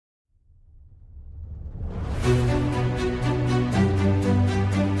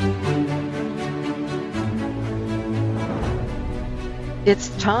It's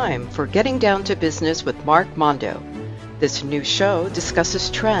time for Getting Down to Business with Mark Mondo. This new show discusses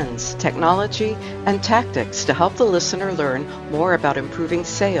trends, technology, and tactics to help the listener learn more about improving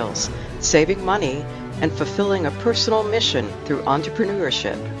sales, saving money, and fulfilling a personal mission through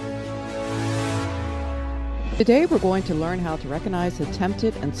entrepreneurship. Today we're going to learn how to recognize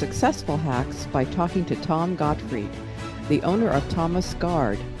attempted and successful hacks by talking to Tom Gottfried, the owner of Thomas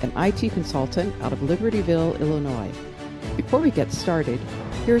Guard, an IT consultant out of Libertyville, Illinois. Before we get started,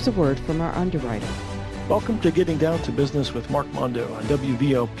 here's a word from our underwriter. Welcome to Getting Down to Business with Mark Mondo on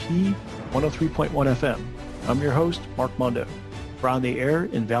WVLP 103.1 FM. I'm your host, Mark Mondo. We're on the air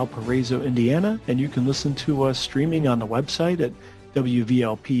in Valparaiso, Indiana, and you can listen to us streaming on the website at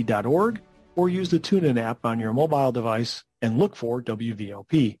wvlp.org or use the TuneIn app on your mobile device and look for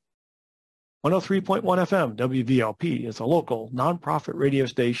WVLP. 103.1 FM WVLP is a local nonprofit radio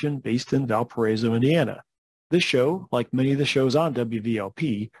station based in Valparaiso, Indiana. This show, like many of the shows on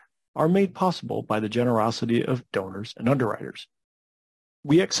WVLP, are made possible by the generosity of donors and underwriters.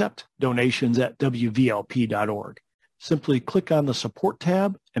 We accept donations at wvlp.org. Simply click on the support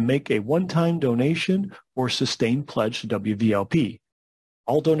tab and make a one-time donation or sustained pledge to WVLP.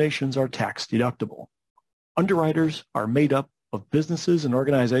 All donations are tax deductible. Underwriters are made up of businesses and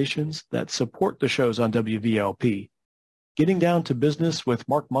organizations that support the shows on WVLP. Getting Down to Business with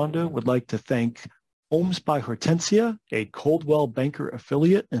Mark Mondo would like to thank Homes by Hortensia, a Coldwell Banker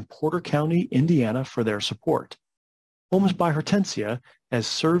affiliate in Porter County, Indiana, for their support. Homes by Hortensia has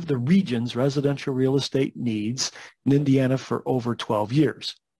served the region's residential real estate needs in Indiana for over 12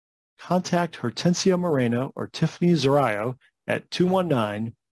 years. Contact Hortensia Moreno or Tiffany Zarayo at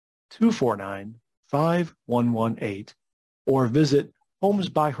 219-249-5118 or visit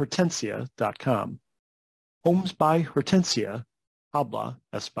homesbyhortensia.com. Homes by Hortensia, habla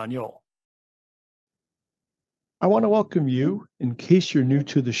español. I want to welcome you in case you're new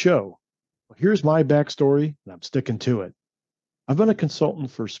to the show. Well, here's my backstory, and I'm sticking to it. I've been a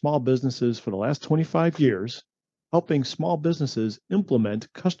consultant for small businesses for the last 25 years, helping small businesses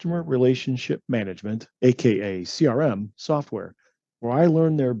implement customer relationship management, aka CRM, software, where I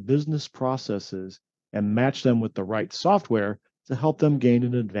learn their business processes and match them with the right software to help them gain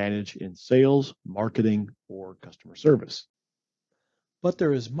an advantage in sales, marketing, or customer service. But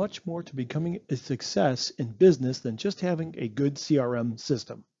there is much more to becoming a success in business than just having a good CRM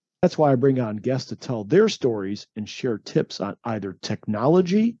system. That's why I bring on guests to tell their stories and share tips on either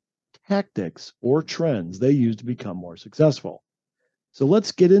technology, tactics, or trends they use to become more successful. So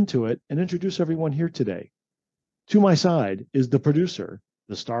let's get into it and introduce everyone here today. To my side is the producer,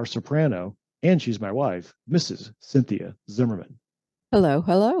 the star soprano, and she's my wife, Mrs. Cynthia Zimmerman. Hello,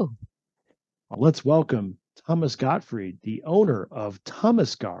 hello. Well, let's welcome Thomas Gottfried, the owner of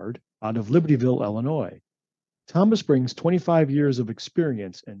Thomas Guard out of Libertyville, Illinois. Thomas brings 25 years of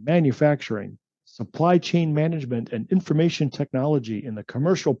experience in manufacturing, supply chain management, and information technology in the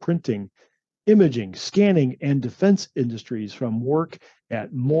commercial printing, imaging, scanning, and defense industries from work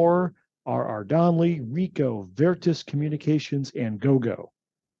at Moore, R.R. Donnelly, Ricoh, Vertus Communications, and GoGo.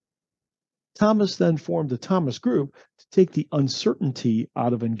 Thomas then formed the Thomas Group to take the uncertainty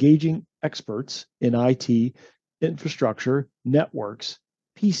out of engaging experts in IT, infrastructure, networks,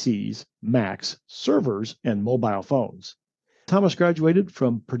 PCs, Macs, servers, and mobile phones. Thomas graduated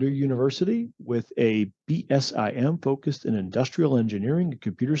from Purdue University with a BSIM focused in industrial engineering and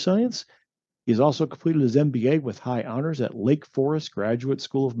computer science. He has also completed his MBA with high honors at Lake Forest Graduate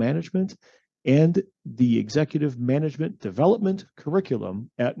School of Management and the Executive Management Development Curriculum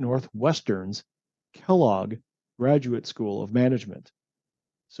at Northwestern's Kellogg Graduate School of Management.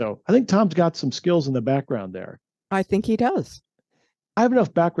 So I think Tom's got some skills in the background there. I think he does. I have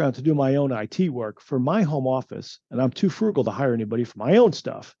enough background to do my own IT work for my home office, and I'm too frugal to hire anybody for my own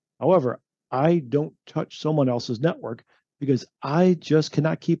stuff. However, I don't touch someone else's network because I just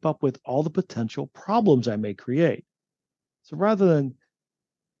cannot keep up with all the potential problems I may create. So rather than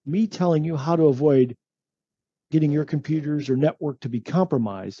me telling you how to avoid getting your computers or network to be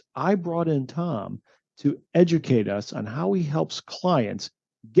compromised, I brought in Tom to educate us on how he helps clients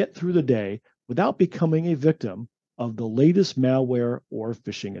get through the day without becoming a victim of the latest malware or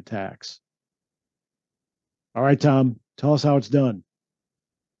phishing attacks. All right, Tom, tell us how it's done.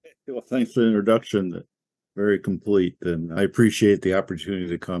 Well, thanks for the introduction. Very complete, and I appreciate the opportunity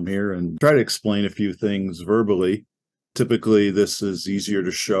to come here and try to explain a few things verbally. Typically, this is easier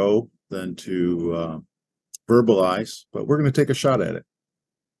to show than to verbalize, but we're going to take a shot at it.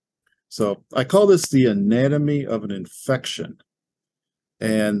 So I call this the anatomy of an infection.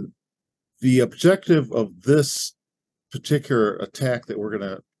 And the objective of this particular attack that we're going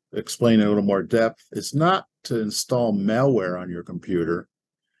to explain in a little more depth, it's not to install malware on your computer.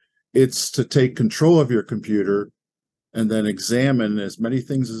 It's to take control of your computer and then examine as many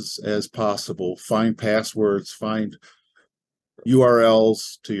things as possible, find passwords, find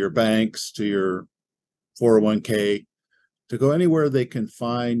URLs to your banks, to your 401k, to go anywhere they can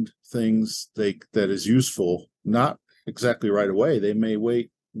find things that is useful, not exactly right away. They may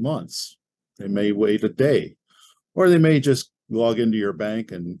wait months. They may wait a day, or they may just log into your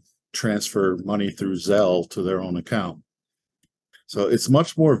bank and transfer money through Zelle to their own account. So it's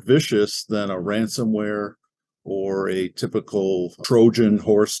much more vicious than a ransomware or a typical Trojan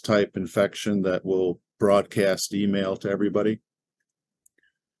horse type infection that will broadcast email to everybody.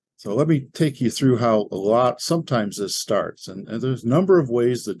 So let me take you through how sometimes this starts. And there's a number of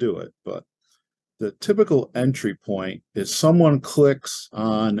ways to do it, but the typical entry point is someone clicks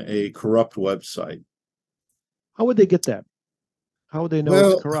on a corrupt website. How would they get that? How would they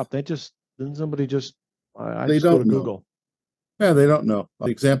know it's corrupt? I just go to Google. Yeah, they don't know. The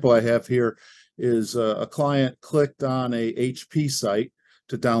example I have here is a client clicked on a HP site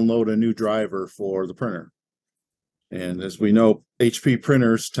to download a new driver for the printer. And as we know, HP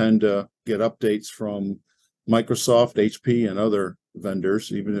printers tend to get updates from Microsoft, HP, and other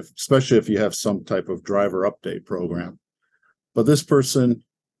vendors, especially if you have some type of driver update program. But this person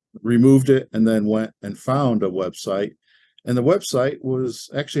removed it and then went and found a website. And the website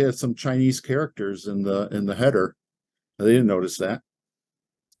actually had some Chinese characters in the header. They didn't notice that.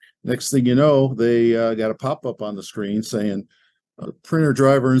 Next thing you know, they got a pop-up on the screen saying, printer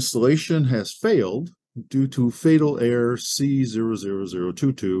driver installation has failed due to fatal error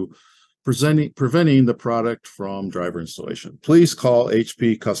C00022, preventing the product from driver installation. Please call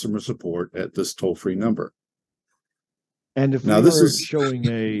HP customer support at this toll-free number. And if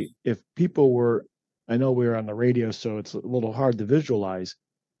people were, I know we're on the radio, so it's a little hard to visualize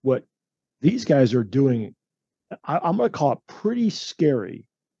what these guys are doing. I'm going to call it pretty scary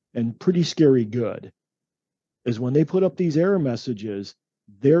and pretty scary good, is when they put up these error messages,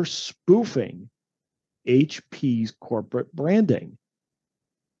 they're spoofing HP's corporate branding.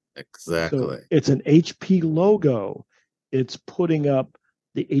 Exactly. So it's an HP logo. It's putting up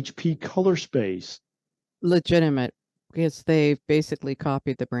the HP color space. Legitimate, because they basically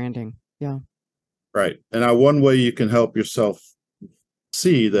copied the branding. Yeah. Right. And now one way you can help yourself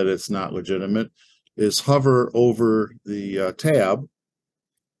see that it's not legitimate is hover over the tab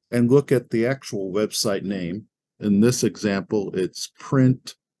and look at the actual website name. In this example, it's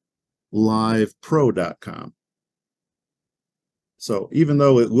printlivepro.com. So even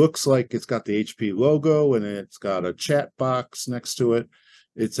though it looks like it's got the HP logo and it's got a chat box next to it,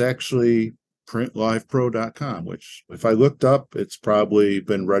 it's actually printlivepro.com, which if I looked up, it's probably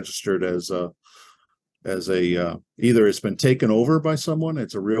been registered as either it's been taken over by someone,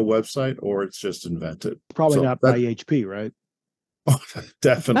 it's a real website, or it's just invented. Probably not by HP, right? Oh,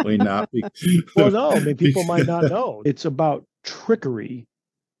 definitely not. Well, no, I mean, people might not know. It's about trickery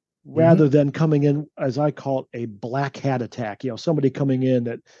rather than coming in, as I call it, a black hat attack. Somebody coming in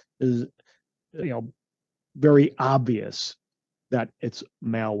that is, very obvious that it's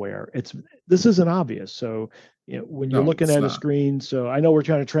malware. This isn't obvious. So, when you're looking at a screen, so I know we're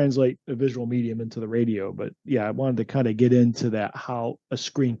trying to translate a visual medium into the radio, but yeah, I wanted to kind of get into that, how a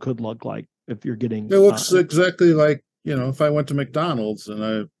screen could look like if you're getting. It looks exactly like, if I went to McDonald's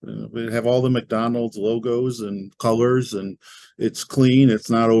and we have all the McDonald's logos and colors, and it's clean,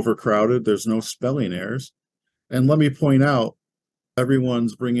 it's not overcrowded, there's no spelling errors. And let me point out,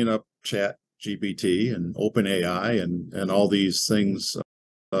 everyone's bringing up Chat GPT and OpenAI and all these things.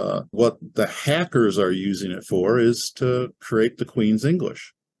 What the hackers are using it for is to create the Queen's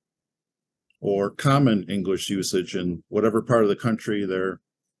English or common English usage in whatever part of the country they're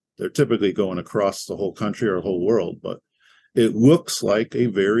typically going across the whole country or whole world. But it looks like a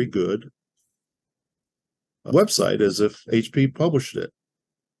very good website, as if HP published it.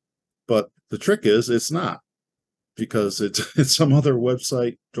 But the trick is it's not, because it's some other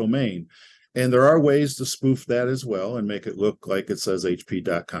website domain. And there are ways to spoof that as well and make it look like it says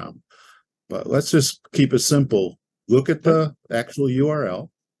hp.com. But let's just keep it simple. Look at the actual URL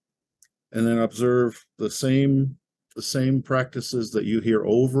and then observe the same practices that you hear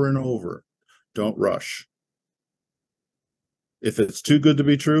over and over. Don't rush. If it's too good to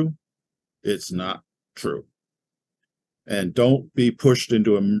be true, it's not true. And don't be pushed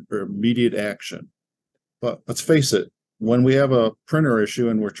into immediate action. But let's face it, when we have a printer issue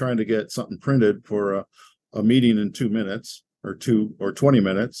and we're trying to get something printed for a meeting in 2 minutes or 20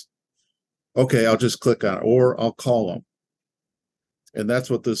 minutes, okay, I'll just click on it, or I'll call them. And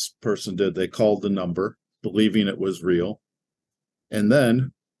that's what this person did. They called the number, believing it was real. And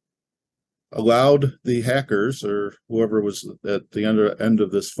then allowed the hackers or whoever was at the end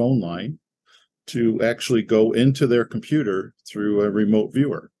of this phone line to actually go into their computer through a remote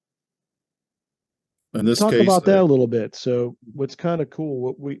viewer. In this Talk case, about that a little bit. So what's kind of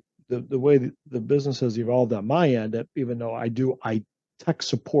cool, the way the business has evolved on my end, even though I tech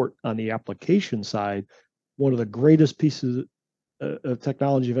support on the application side, one of the greatest pieces of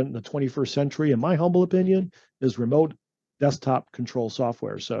technology event in the 21st century, in my humble opinion, is remote desktop control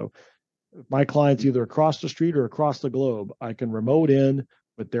software. So if my client's either across the street or across the globe, I can remote in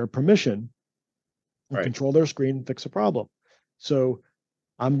with their permission and right. control their screen and fix a problem. So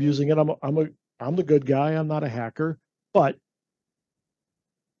I'm using it. I'm the good guy. I'm not a hacker, but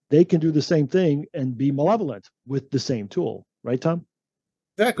they can do the same thing and be malevolent with the same tool, right, Tom?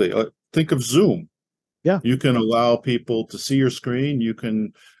 Exactly. Think of Zoom. Yeah. You can allow people to see your screen. You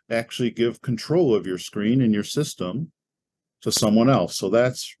can actually give control of your screen and your system to someone else. So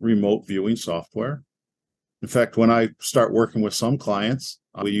that's remote viewing software. In fact, when I start working with some clients,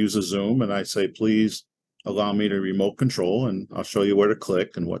 we use a Zoom and I say, please allow me to remote control and I'll show you where to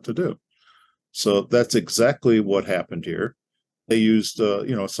click and what to do. So that's exactly what happened here. They used,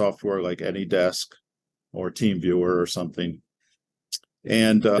 software like AnyDesk or TeamViewer or something.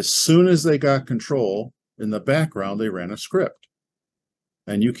 And as soon as they got control, in the background, they ran a script.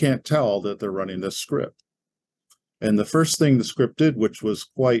 And you can't tell that they're running this script. And the first thing the script did, which was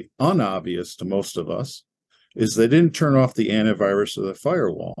quite unobvious to most of us, is they didn't turn off the antivirus of the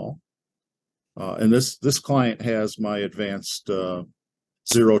firewall. And this client has my advanced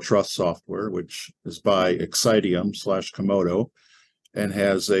Zero Trust software, which is by Exidium/Komodo, and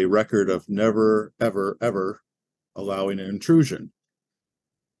has a record of never, ever, ever allowing an intrusion.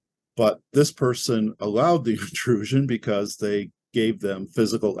 But this person allowed the intrusion because they gave them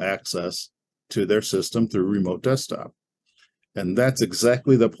physical access to their system through remote desktop. And that's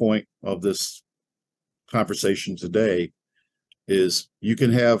exactly the point of this conversation today, is you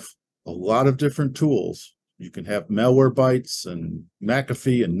can have a lot of different tools. You can have Malwarebytes and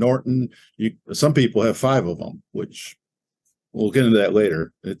McAfee and Norton. Some people have 5 of them, which we'll get into that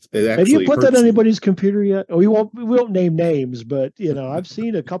later. It actually have you put that on them. anybody's computer yet? Oh, we won't name names, but I've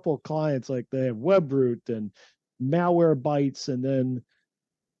seen a couple of clients like they have WebRoot and Malwarebytes, and then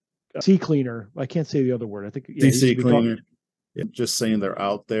CCleaner. I can't say the other word. I think CCleaner. Just saying they're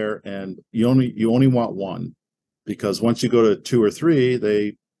out there, and you only want one, because once you go to 2 or 3,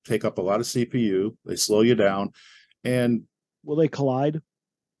 they take up a lot of CPU. They slow you down, and will they collide?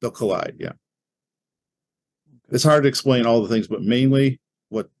 They'll collide. Yeah. It's hard to explain all the things, but mainly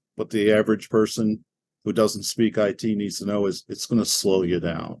what the average person who doesn't speak IT needs to know is it's going to slow you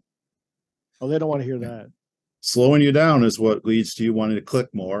down. Oh, they don't want to hear that. Slowing you down is what leads to you wanting to click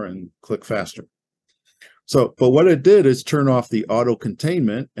more and click faster. So, but what it did is turn off the auto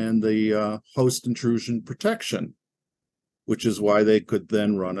containment and the host intrusion protection, which is why they could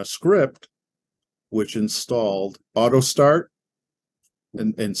then run a script which installed auto start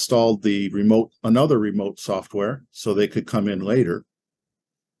and installed another remote software so they could come in later.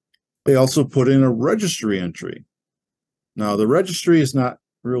 They also put in a registry entry. Now, the registry is not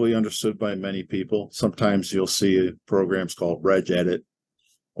really understood by many people. Sometimes you'll see programs called regedit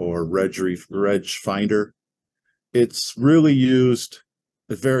or reg finder. It's really used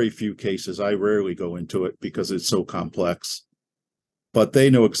in very few cases. I rarely go into it because it's so complex. But they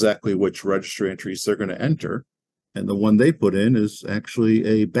know exactly which registry entries they're going to enter. And the one they put in is actually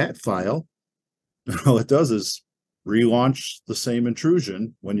a bat file. And all it does is relaunch the same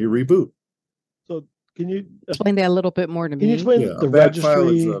intrusion when you reboot. So can you explain that a little bit more to me? Can you explain the registry? File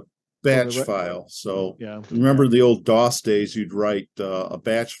is a batch file. So remember the old DOS days, you'd write a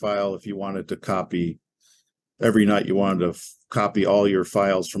batch file if you wanted to copy. Every night you wanted to copy all your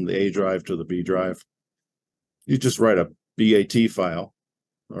files from the A drive to the B drive. You just write a BAT file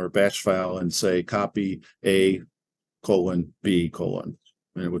or a batch file and say copy A:(B:),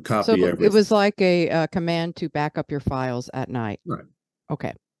 and it would copy everything. It was like a command to back up your files at night. Right.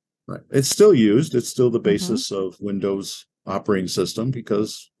 Okay. Right. It's still used. It's still the basis of Windows operating system,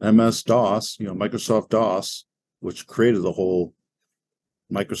 because MS-DOS, Microsoft DOS, which created the whole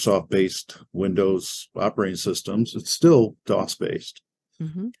Microsoft-based Windows operating systems, it's still DOS-based.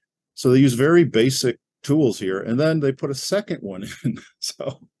 Mm-hmm. So they use very basic tools here, and then they put a second one in.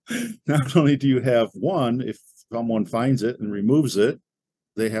 So not only do you have one, if someone finds it and removes it,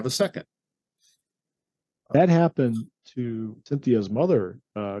 they have a second. That happened to Cynthia's mother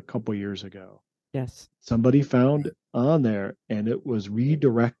a couple years ago. Yes. Somebody found on there, and it was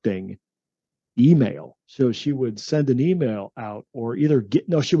redirecting email. So she would send an email out, or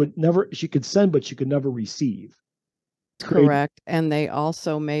she could send, but she could never receive. Correct. And they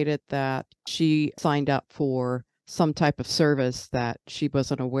also made it that she signed up for some type of service that she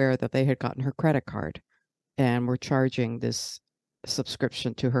wasn't aware that they had gotten her credit card and were charging this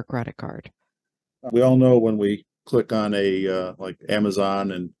subscription to her credit card. We all know when we click on a like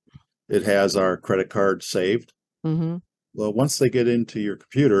Amazon and it has our credit card saved. Mm-hmm. Well, once they get into your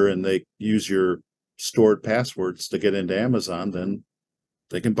computer and they use your stored passwords to get into Amazon, then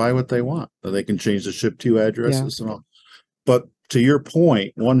they can buy what they want. And they can change the ship to addresses and all. But to your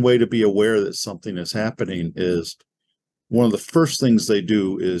point, one way to be aware that something is happening is one of the first things they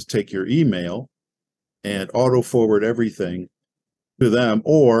do is take your email and auto forward everything to them,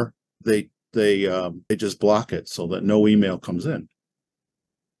 or they just block it so that no email comes in.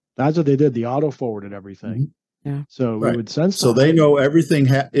 That's what they did. The auto forwarded everything. Mm-hmm. Yeah. So we would send so they know everything.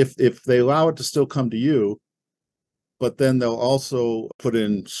 If they allow it to still come to you, but then they'll also put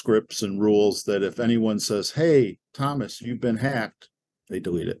in scripts and rules that if anyone says, "Hey, Thomas, you've been hacked," they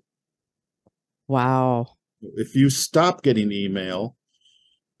delete it. Wow. If you stop getting email,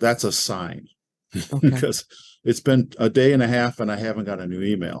 that's a sign. Okay. Because it's been a day and a half and I haven't got a new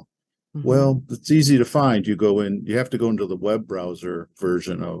email. Mm-hmm. Well, it's easy to find. You have to go into the web browser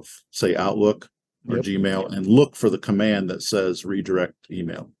version of, say, Outlook or Gmail and look for the command that says redirect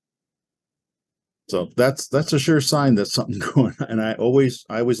email. So that's a sure sign that something's going on. And I always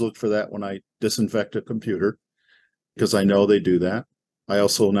look for that when I disinfect a computer, because I know they do that. I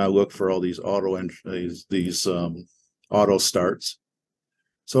also now look for all these auto starts.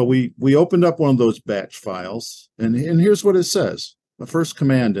 So we opened up one of those batch files, and here's what it says. The first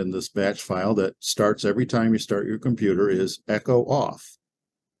command in this batch file that starts every time you start your computer is echo off.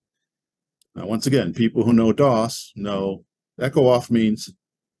 Now, once again, people who know DOS know echo off means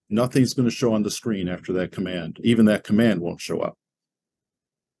nothing's going to show on the screen after that command. Even that command won't show up.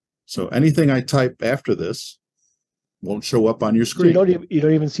 So anything I type after this won't show up on your screen. So you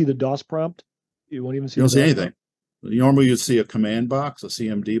don't even see the DOS prompt? You won't even see. You don't see anything. Normally you'd see a command box, a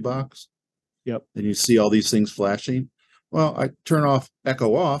CMD box. Yep. And you see all these things flashing. Well, I turn off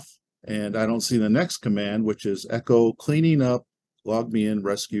echo off and I don't see the next command, which is echo cleaning up, log me in,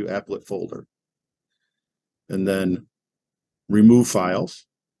 rescue applet folder. And then remove files,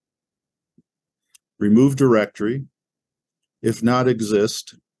 remove directory. If not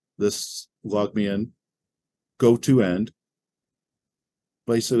exist, this log me in, go to end.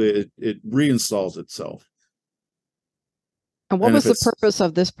 Basically, it reinstalls itself. And what was the purpose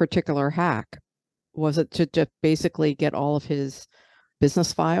of this particular hack? Was it to basically get all of his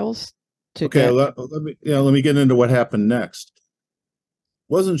business files? Let me get into what happened next.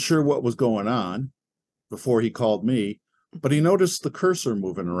 Wasn't sure what was going on before he called me, but he noticed the cursor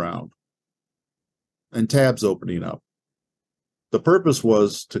moving around and tabs opening up. The purpose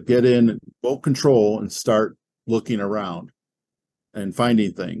was to get in remote control and start looking around and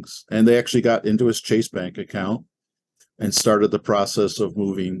finding things. And they actually got into his Chase Bank account and started the process of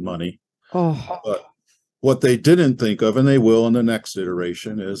moving money. Oh. But what they didn't think of, and they will in the next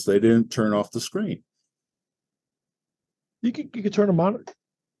iteration, is they didn't turn off the screen. You could turn them on.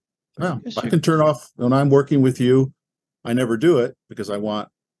 Yeah, I can turn off when I'm working with you. I never do it because I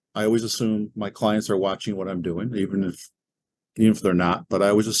always assume my clients are watching what I'm doing, even if they're not, but I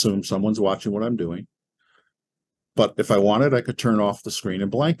always assume someone's watching what I'm doing. But if I wanted, I could turn off the screen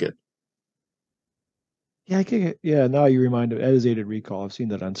and blank it. Yeah, now you remind me, that is aided recall. I've seen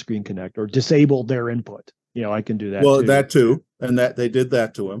that on Screen Connect, or disable their input. I can do that. Well, too. that too. And that they did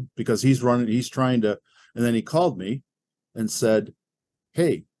that to him because he's trying to, and then he called me and said,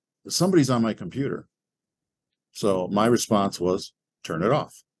 "Hey, somebody's on my computer." So my response was, turn it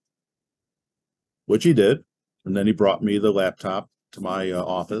off, which he did. And then he brought me the laptop to my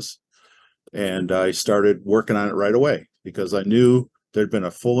office and I started working on it right away because I knew there'd been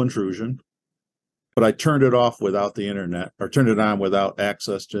a full intrusion. But I turned it off without the internet, or turned it on without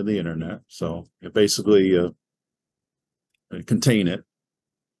access to the internet. So it basically contain it,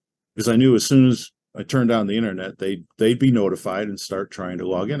 because I knew as soon as I turned on the internet, they'd be notified and start trying to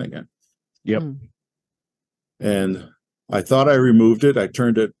log in again. Yep. And I thought I removed it. I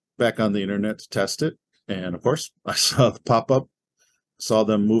turned it back on the internet to test it, and of course, I saw the pop up, saw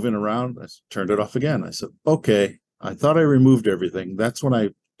them moving around. I turned it off again. I said, "Okay, I thought I removed everything." That's when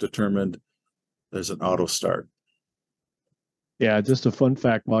I determined there's an auto start. Yeah, just a fun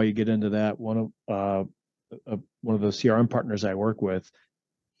fact while you get into that, one of the CRM partners I work with,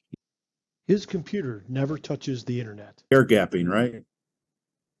 his computer never touches the internet. Air gapping, right?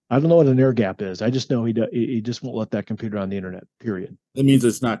 I don't know what an air gap is. I just know he just won't let that computer on the internet, period. It means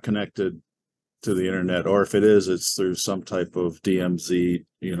it's not connected to the internet, or if it is, it's through some type of DMZ,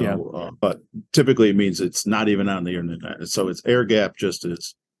 but typically it means it's not even on the internet. So it's air gap, just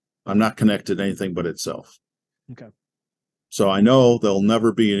as I'm not connected to anything but itself. Okay. So I know there'll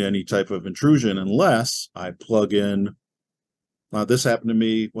never be any type of intrusion unless I plug in. This happened to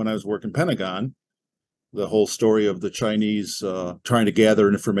me when I was working Pentagon. The whole story of the Chinese trying to gather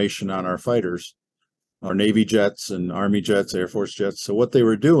information on our fighters, our Navy jets and Army jets, Air Force jets. So what they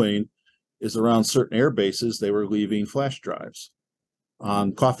were doing is around certain air bases, they were leaving flash drives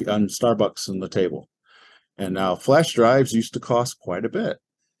on Starbucks on the table. And now flash drives used to cost quite a bit,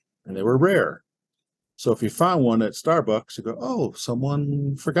 and they were rare. So if you found one at Starbucks, you go, oh,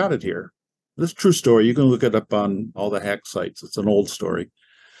 someone forgot it here. This is a true story. You can look it up on all the hack sites. It's an old story.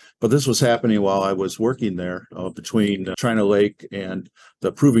 But this was happening while I was working there between China Lake and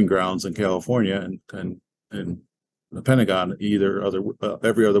the proving grounds in California and the Pentagon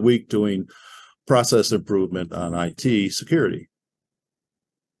every other week doing process improvement on IT security.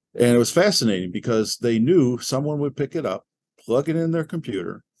 And it was fascinating because they knew someone would pick it up, plug it in their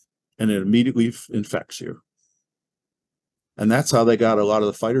computer, and it immediately infects you. And that's how they got a lot of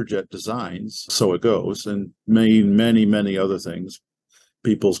the fighter jet designs, so it goes, and many, many, many other things.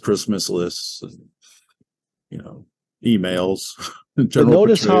 People's Christmas lists, and, emails.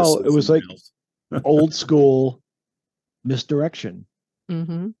 Notice how it was like old school misdirection.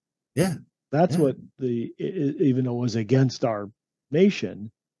 Mm-hmm. Yeah. That's what even though it was against our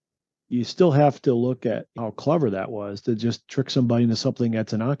nation, you still have to look at how clever that was to just trick somebody into something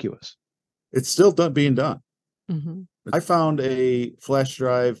that's innocuous. It's still being done. Mm-hmm. I found a flash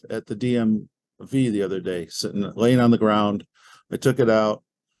drive at the DMV the other day, laying on the ground. I took it out,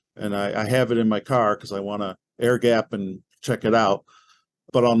 and I have it in my car because I want to air gap and check it out,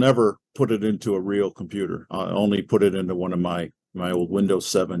 but I'll never put it into a real computer. I'll only put it into one of my old Windows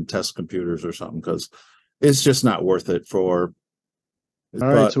 7 test computers or something, because it's just not worth it for. All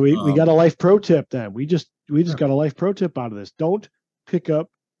right, so we got a life pro tip then. We just got a life pro tip out of this. Don't pick up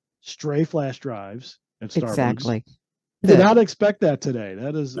stray flash drives at Starbucks. Exactly. Did not expect that today.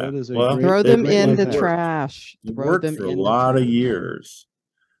 That is a great, throw them in the hack. trash. It Throw worked them for a in the lot of trash. years.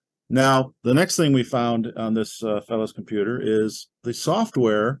 Now, the next thing we found on this fellow's computer is the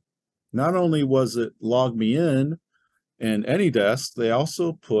software. Not only was it log me in and AnyDesk, they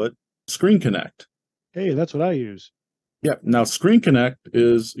also put Screen Connect. Hey, that's what I use. Yeah. Now, Screen Connect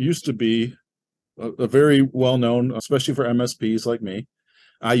used to be a very well-known, especially for MSPs like me.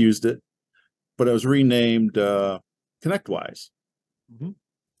 I used it, but it was renamed ConnectWise. Mm-hmm.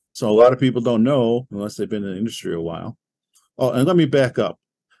 So a lot of people don't know unless they've been in the industry a while. Oh, and let me back up.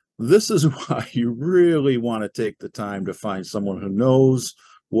 This is why you really want to take the time to find someone who knows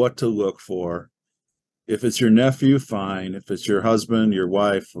what to look for. If it's your nephew, fine. If it's your husband, your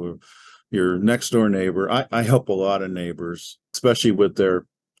wife, or your next door neighbor, I help a lot of neighbors, especially with their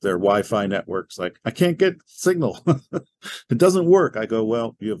Wi-Fi networks. Like, I can't get signal. It doesn't work. I go,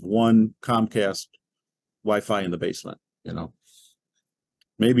 well, you have one Comcast Wi-Fi in the basement,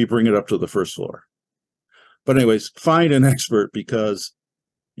 maybe bring it up to the first floor. But anyways, find an expert, because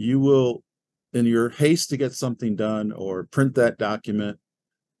you will, in your haste to get something done or print that document,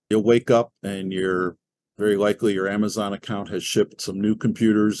 you'll wake up and very likely your Amazon account has shipped some new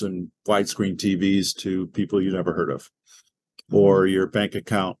computers and widescreen TVs to people you never heard of. Or your bank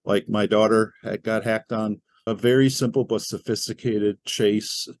account. Like my daughter got hacked on a very simple but sophisticated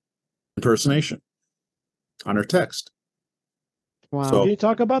Chase impersonation on her text. Wow. So, can you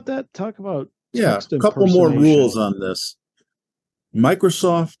talk about that? Talk about a couple more rules on this.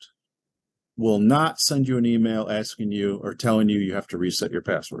 Microsoft will not send you an email asking you or telling you have to reset your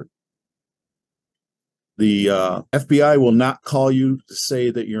password. The FBI will not call you to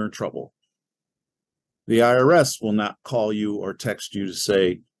say that you're in trouble. The IRS will not call you or text you to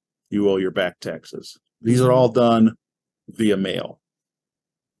say you owe your back taxes. These are all done via mail,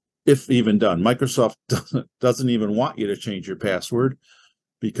 if even done. Microsoft doesn't even want you to change your password,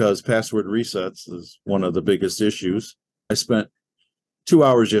 because password resets is one of the biggest issues. I spent 2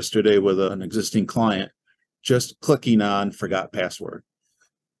 hours yesterday with an existing client just clicking on forgot password,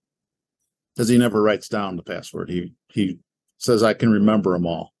 because he never writes down the password. He says, I can remember them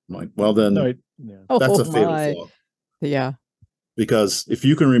all. I'm like, well, then that's a fatal flaw. Yeah. Because if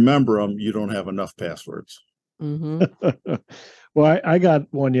you can remember them, you don't have enough passwords. Mm-hmm. Well, I got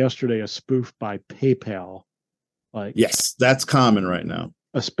one yesterday, a spoof by PayPal. Yes, that's common right now.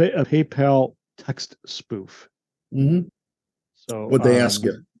 A PayPal text spoof. Mm-hmm. So what'd they ask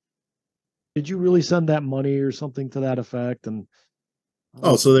you? Did you really send that money or something to that effect? And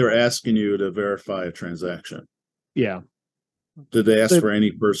so they were asking you to verify a transaction. Yeah. Did they ask for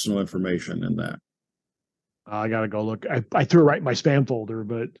any personal information in that? I got to go look. I threw it right in my spam folder,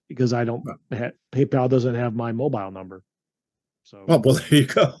 but because I don't, PayPal doesn't have my mobile number. So, oh, well, there you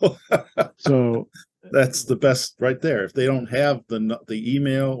go. so that's the best right there. If they don't have the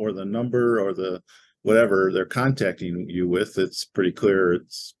email or the number or the whatever they're contacting you with, it's pretty clear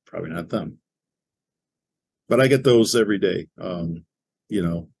it's probably not them. But I get those every day.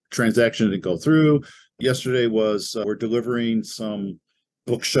 Transaction didn't go through. Yesterday was we're delivering some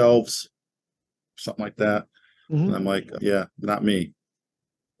bookshelves, something like that. And I'm like, yeah, not me.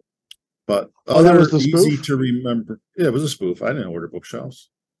 But that was the easy spoof? to remember. Yeah, it was a spoof. I didn't order bookshelves.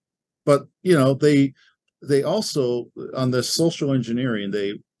 But they also on this social engineering,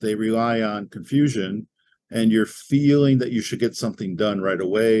 they rely on confusion and you're feeling that you should get something done right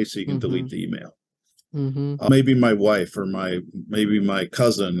away so you can delete the email. Maybe my wife or maybe my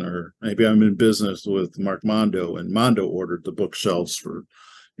cousin, or maybe I'm in business with Mark Mondo and Mondo ordered the bookshelves for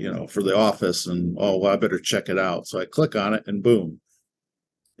the office, and well, I better check it out. So I click on it and boom,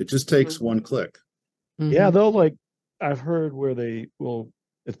 it just takes one click. Yeah, they'll I've heard where they will,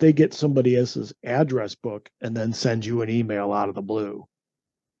 if they get somebody else's address book and then send you an email out of the blue,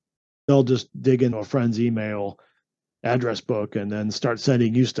 they'll just dig into a friend's email address book and then start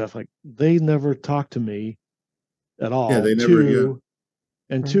sending you stuff. Like, they never talk to me at all. Yeah, they never.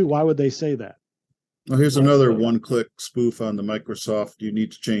 Two, why would they say that? Well, here's another one-click spoof on the Microsoft. You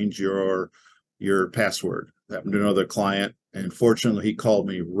need to change your password. That happened to another client, and fortunately, he called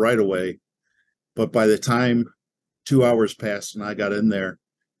me right away. But by the time 2 hours passed and I got in there,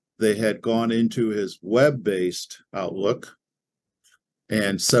 they had gone into his web-based Outlook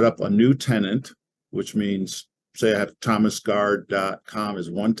and set up a new tenant, which means, say I have thomasguard.com as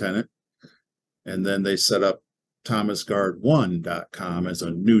one tenant, and then they set up thomasguard1.com as a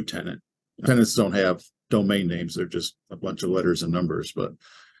new tenant. Tenants don't have domain names. They're just a bunch of letters and numbers,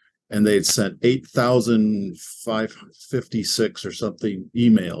 and they'd sent 8,556 or something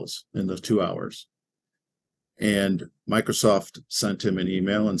emails in the 2 hours. And Microsoft sent him an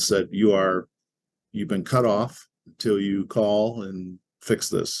email and said, you've been cut off until you call and fix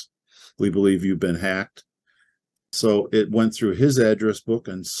this. We believe you've been hacked. So it went through his address book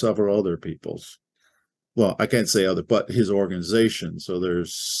and several other people's. Well, I can't say other, but his organization. So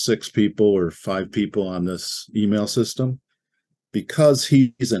there's 6 people or 5 people on this email system. Because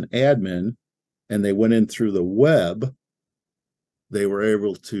he's an admin and they went in through the web, they were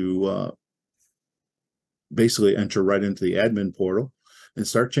able to basically enter right into the admin portal and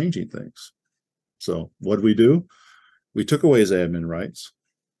start changing things. So what did we do? We took away his admin rights.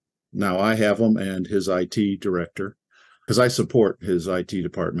 Now I have them and his IT director, because I support his IT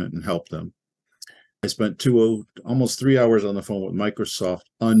department and help them. I spent almost 3 hours on the phone with Microsoft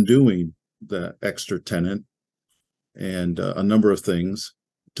undoing the extra tenant and a number of things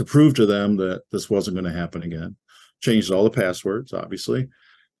to prove to them that this wasn't going to happen again. Changed all the passwords, obviously.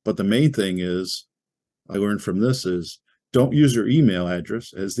 But the main thing is, I learned from this is, don't use your email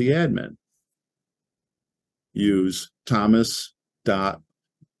address as the admin. Use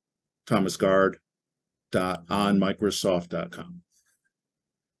thomasguard.onmicrosoft.com.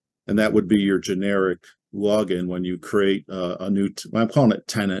 And that would be your generic login when you create a new, I'm calling it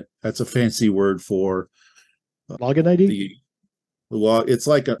tenant. That's a fancy word for login ID. The log. It's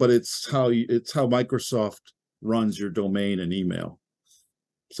but it's how Microsoft runs your domain and email.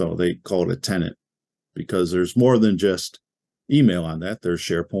 So they call it a tenant because there's more than just email on that. There's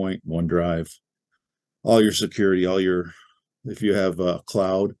SharePoint, OneDrive, all your security, if you have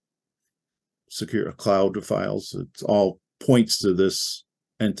cloud files, it's all points to this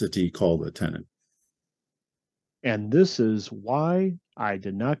entity called a tenant. And this is why I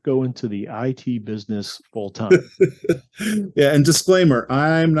did not go into the IT business full time. Yeah, and disclaimer,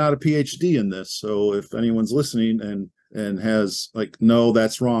 I'm not a PhD in this. So if anyone's listening and has no,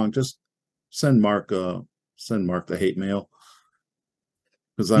 that's wrong, just send Mark the hate mail.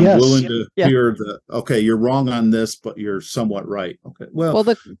 Because I'm willing to hear okay, you're wrong on this, but you're somewhat right. Okay. Well,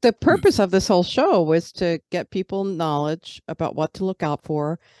 the purpose of this whole show was to get people knowledge about what to look out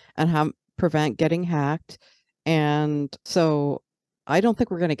for and how prevent getting hacked. And so I don't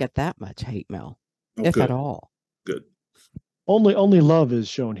think we're going to get that much hate mail, if at all. Good. Only love is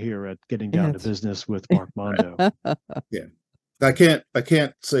shown here at Getting Down to Business with Mark Mondo. Yeah. I can't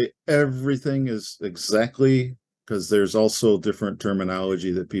say everything is exactly, because there's also different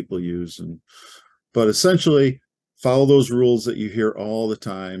terminology that people use, but essentially follow those rules that you hear all the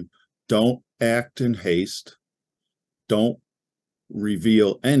time. Don't act in haste. Don't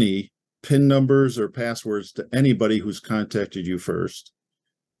reveal any PIN numbers or passwords to anybody who's contacted you first,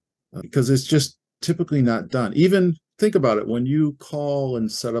 because it's just typically not done. Even think about it. When you call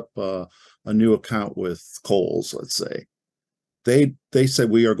and set up a new account with Kohl's, let's say, they say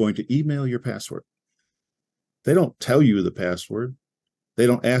we are going to email your password. They don't tell you the password. They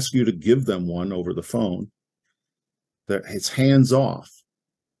don't ask you to give them one over the phone. It's hands off.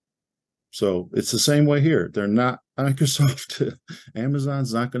 So it's the same way here. They're not Microsoft.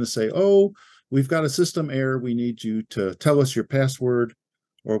 Amazon's not going to say, oh, we've got a system error. We need you to tell us your password,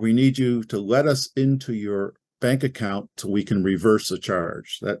 or we need you to let us into your bank account so we can reverse a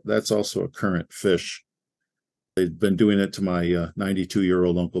charge. That's also a current fish. They've been doing it to my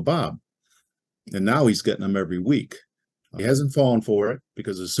 92-year-old Uncle Bob. And now he's getting them every week. He hasn't fallen for it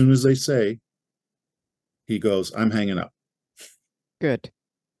because as soon as they say, he goes, I'm hanging up. Good.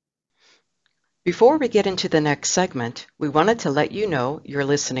 Before we get into the next segment, we wanted to let you know you're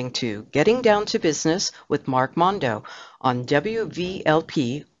listening to Getting Down to Business with Mark Mondo on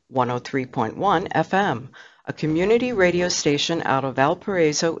WVLP 103.1 FM, a community radio station out of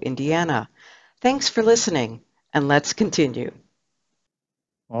Valparaiso, Indiana. Thanks for listening, and let's continue.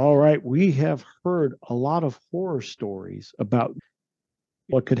 All right. We have heard a lot of horror stories about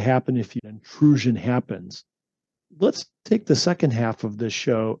what could happen if an intrusion happens. Let's take the second half of this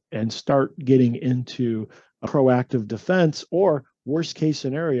show and start getting into a proactive defense, or worst case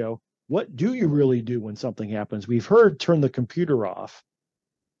scenario. What do you really do when something happens? We've heard turn the computer off,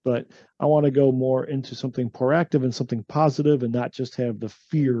 but I want to go more into something proactive and something positive, and not just have the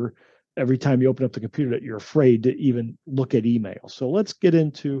fear every time you open up the computer that you're afraid to even look at email. So let's get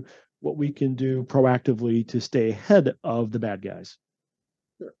into what we can do proactively to stay ahead of the bad guys.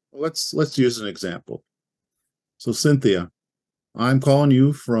 Sure. Let's use an example. So Cynthia, I'm calling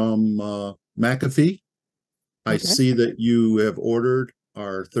you from McAfee. I see that you have ordered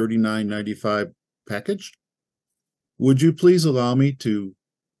our $39.95 package. Would you please allow me to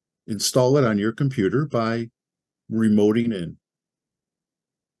install it on your computer by remoting in?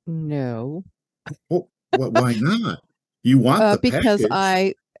 No. Oh, why not? You want the because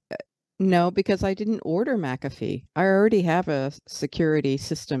package. because I didn't order McAfee. I already have a security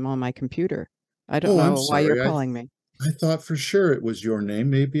system on my computer. I don't I'm know why you're sorry. calling me. I thought for sure it was your name.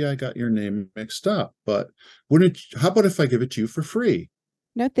 Maybe I got your name mixed up. But how about if I give it to you for free?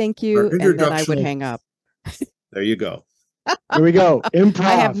 No, thank Our you. And then I would introductional. hang up. There you go. Here we go. Improv.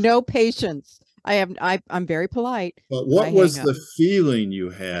 I have no patience. I'm very polite. But what was the feeling you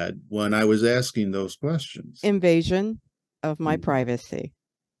had when I was asking those questions? Invasion of my privacy.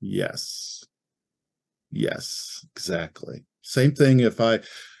 Yes. Yes, exactly. Same thing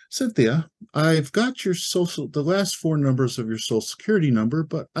Cynthia, I've got the last four numbers of your social security number,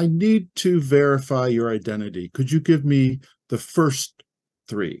 but I need to verify your identity. Could you give me the first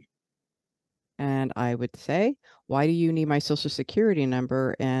three? And I would say, why do you need my social security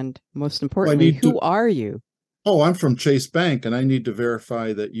number? And most importantly, who are you? Oh, I'm from Chase Bank, and I need to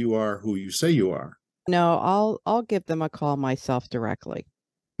verify that you are who you say you are. No, I'll give them a call myself directly.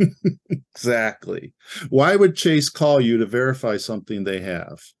 Exactly. Why would Chase call you to verify something they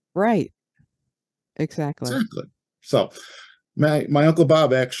have? Right. Exactly. So my Uncle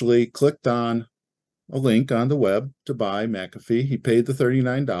Bob actually clicked on a link on the web to buy McAfee. He paid the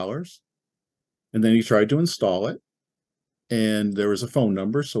 $39, and then he tried to install it, and there was a phone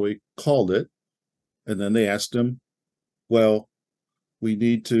number, so he called it, and then they asked him, well, we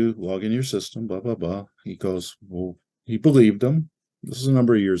need to log in your system, blah, blah, blah. He goes, well, he believed them. This is a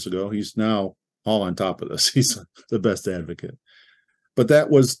number of years ago. He's now all on top of this. He's the best advocate. But that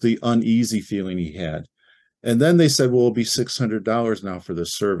was the uneasy feeling he had. And then they said, well, it'll be $600 now for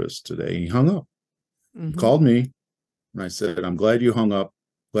this service today. He hung up. He called me, and I said, I'm glad you hung up.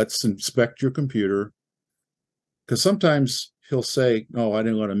 Let's inspect your computer. Because sometimes he'll say, no, I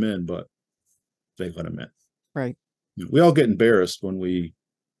didn't let him in, but they let him in. Right. We all get embarrassed when we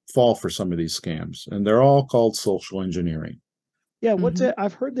fall for some of these scams, and they're all called social engineering. Yeah, what's that?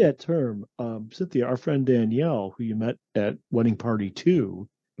 I've heard that term. Cynthia, our friend Danielle, who you met at Wedding Party 2.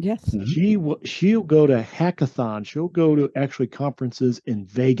 Yes. She'll go to hackathons. She'll go to actually conferences in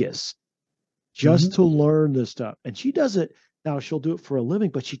Vegas just to learn this stuff. And she does it. Now, she'll do it for a living,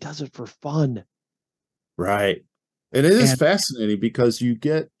 but she does it for fun. Right. And it is fascinating because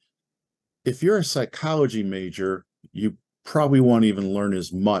if you're a psychology major, you probably won't even learn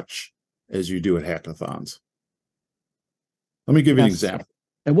as much as you do at hackathons. Let me give you an example.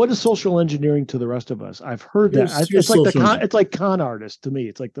 And what is social engineering to the rest of us? I've heard that. It's like con artist to me.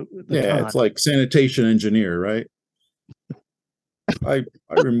 It's like the con. It's like sanitation engineer, right? I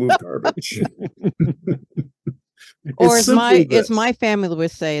remove garbage. Or as my family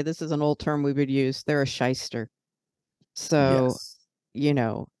would say, this is an old term we would use, they're a shyster. So, yes. you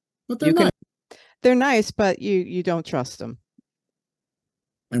know, but they're not. They're nice, but you don't trust them.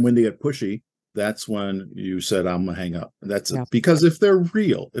 And when they get pushy, that's when you said, I'm going to hang up. That's Yeah. because if they're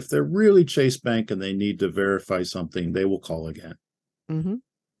really Chase Bank and they need to verify something, they will call again. Mm-hmm.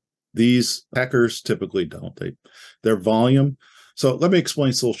 These hackers typically don't. Their volume. So let me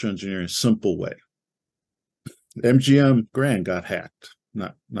explain social engineering in a simple way. MGM Grand got hacked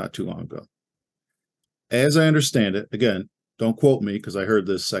not too long ago. As I understand it, again, don't quote me because I heard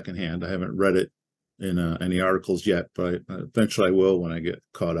this secondhand. I haven't read it in any articles yet, but eventually I will when I get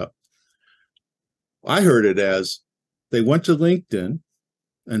caught up. I heard it as they went to LinkedIn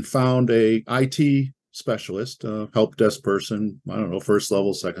and found a IT specialist, help desk person, I don't know, first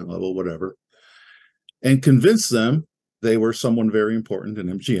level, second level, whatever, and convinced them they were someone very important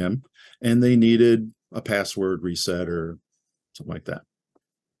in MGM and they needed a password reset or something like that.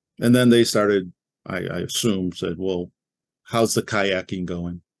 And then they started, I assume, said, well, how's the kayaking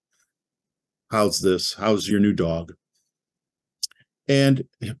going? How's this? How's your new dog? And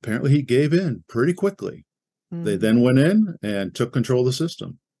apparently he gave in pretty quickly. Mm-hmm. They then went in and took control of the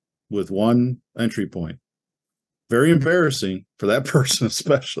system with one entry point. Very embarrassing for that person,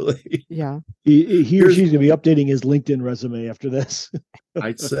 especially. Yeah. He or she's going to be updating his LinkedIn resume after this.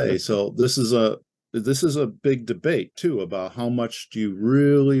 I'd say. So this is a big debate, too, about how much do you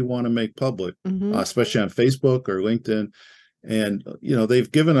really want to make public, especially on Facebook or LinkedIn. And,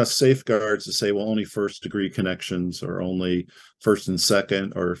 they've given us safeguards to say, well, only first degree connections or only first and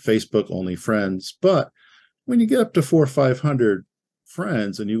second or Facebook only friends. But when you get up to 400 or 500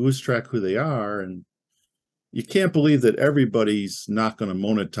 friends and you lose track who they are, and you can't believe that everybody's not going to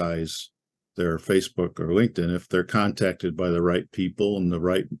monetize their Facebook or LinkedIn if they're contacted by the right people and the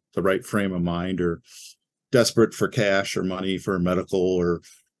right frame of mind or desperate for cash or money for medical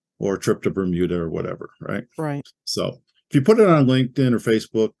or trip to Bermuda or whatever, right? Right. So if you put it on LinkedIn or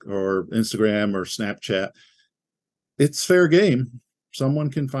Facebook or Instagram or Snapchat, it's fair game.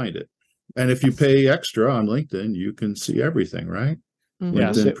 Someone can find it. And if you pay extra on LinkedIn, you can see everything, right? Mm-hmm.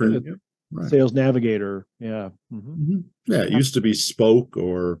 LinkedIn Premium. Right. Sales Navigator. Yeah. Mm-hmm. Yeah, it used to be Spoke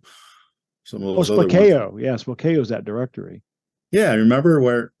or some of those other Spokeo. Yeah, Spokeo's that directory. Yeah, I remember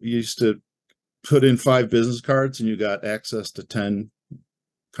where you used to put in 5 business cards and you got access to 10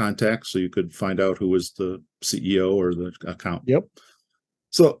 contacts so you could find out who was the CEO or the account. Yep.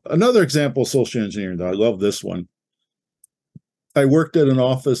 So another example of social engineering, though, I love this one. I worked at an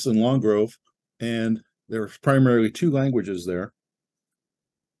office in Long Grove, and there were primarily 2 languages there,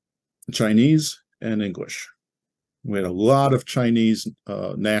 Chinese and English. We had a lot of Chinese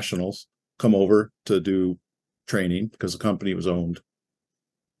nationals come over to do training because the company was owned.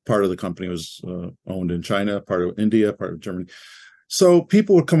 Part of the company was owned in China, part of India, part of Germany. So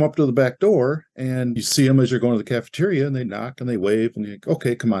people would come up to the back door and you see them as you're going to the cafeteria and they knock and they wave and you're like,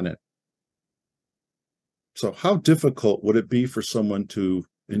 okay, come on in. So how difficult would it be for someone to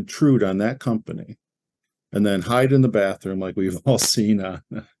intrude on that company and then hide in the bathroom like we've all seen on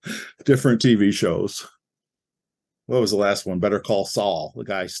different TV shows? What was the last one? Better Call Saul. The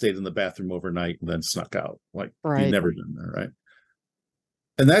guy stayed in the bathroom overnight and then snuck out. Like, right. You've never done that, right?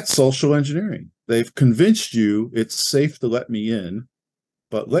 And that's social engineering. They've convinced you it's safe to let me in,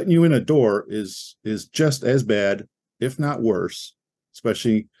 but letting you in a door is just as bad, if not worse,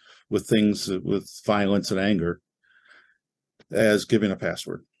 especially with things with violence and anger, as giving a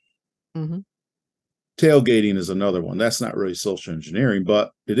password. Mm-hmm. Tailgating is another one. That's not really social engineering,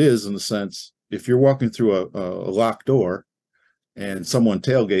 but it is in the sense if you're walking through a locked door and someone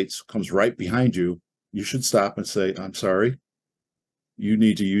tailgates, comes right behind you, you should stop and say, I'm sorry. You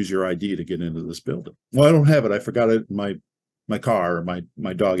need to use your ID to get into this building. Well, I don't have it. I forgot it in my car, or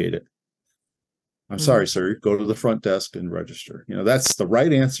my dog ate it. I'm sorry, sir. Go to the front desk and register. That's the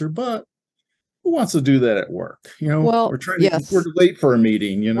right answer, but who wants to do that at work? Well, we're late for a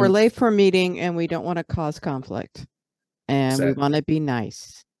meeting. We're late for a meeting and we don't want to cause conflict. And exactly. We want to be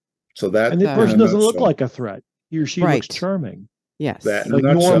nice. So that and the person doesn't look like a threat. He or she looks charming. Yes. Like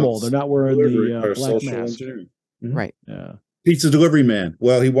normal. They're not wearing the black mask. Mm-hmm. Right. Yeah. Pizza delivery man.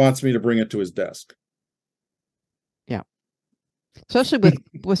 Well, he wants me to bring it to his desk. Yeah. Especially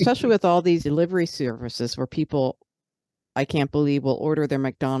with all these delivery services where people, I can't believe, will order their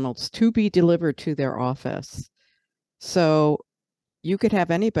McDonald's to be delivered to their office. So you could have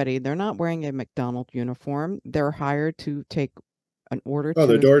anybody. They're not wearing a McDonald's uniform. They're hired to take an order to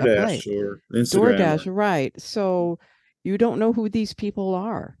the DoorDash or Instagram. DoorDash, right. So you don't know who these people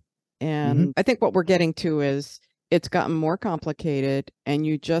are. And I think what we're getting to is it's gotten more complicated, and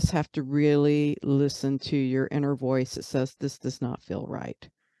you just have to really listen to your inner voice that says this does not feel right.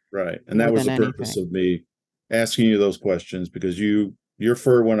 Right. And that was the purpose of me asking you those questions, because your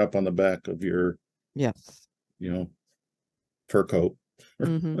fur went up on the back of your Yes. Fur coat.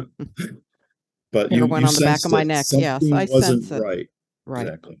 Mm-hmm. But Hair you went on the back sensed of my that neck. Yes, something I wasn't sense it. right. Right.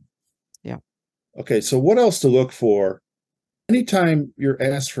 Exactly. Yeah. Okay, so what else to look for? Anytime you're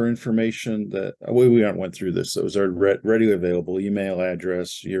asked for information that we went through this, those are readily available: email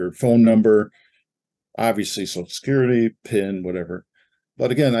address, your phone number, obviously Social Security, PIN, whatever.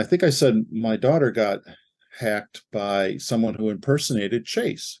 But again, I think I said my daughter got hacked by someone who impersonated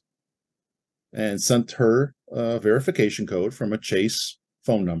Chase and sent her a verification code from a Chase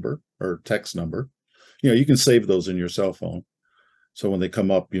phone number or text number. You can save those in your cell phone. So when they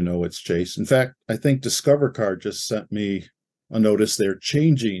come up, it's Chase. In fact, I think Discover Card just sent me a notice they're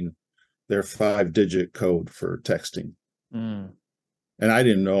changing their 5-digit code for texting. Mm. And I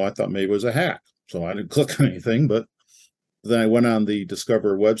didn't know. I thought maybe it was a hack. So I didn't click on anything. But then I went on the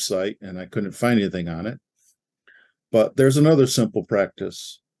Discover website and I couldn't find anything on it. But there's another simple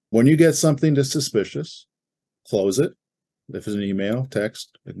practice. When you get something that's suspicious, close it. If it's an email,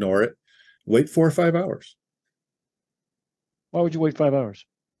 text, ignore it. Wait 4 or 5 hours. Why would you wait 5 hours?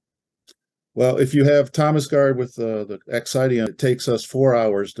 Well, if you have Thomas Guard with the XID, it takes us 4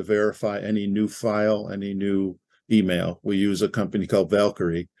 hours to verify any new file, any new email. We use a company called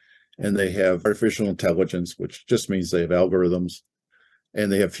Valkyrie, and they have artificial intelligence, which just means they have algorithms,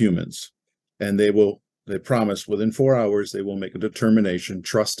 and they have humans. And they promise within 4 hours, they will make a determination: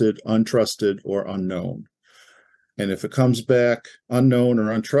 trusted, untrusted, or unknown. And if it comes back unknown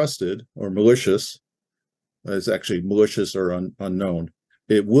or untrusted or malicious, it's actually malicious or unknown,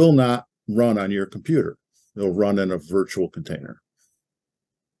 it will not run on your computer. It'll run in a virtual container.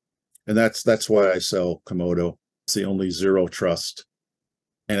 And that's why I sell Komodo. It's the only zero trust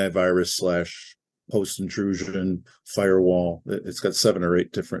antivirus / post intrusion firewall. It's got 7 or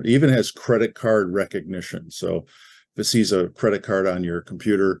 8 different, even has credit card recognition. So if it sees a credit card on your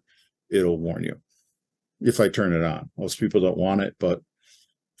computer, it'll warn you if I turn it on. Most people don't want it, but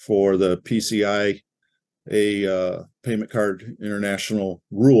for the PCI Payment Card International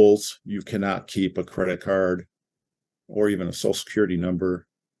rules, you cannot keep a credit card or even a Social Security number,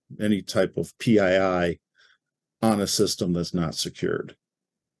 any type of PII, on a system that's not secured.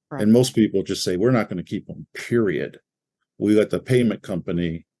 Right. And most people just say, we're not going to keep them, period. We let the payment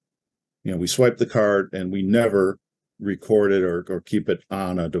company, we swipe the card and we never record it or keep it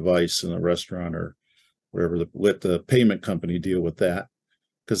on a device in a restaurant or wherever. Let the payment company deal with that,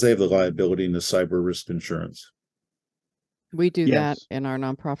 because they have the liability and the cyber risk insurance. We do that in our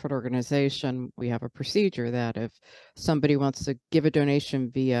nonprofit organization. We have a procedure that if somebody wants to give a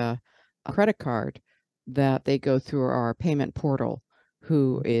donation via a credit card, that they go through our payment portal,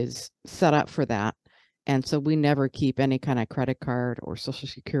 who is set up for that. And so we never keep any kind of credit card or Social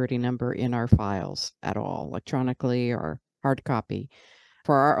Security number in our files at all, electronically or hard copy,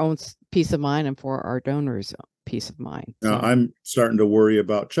 for our own peace of mind and for our donors' peace of mind. Now, I'm starting to worry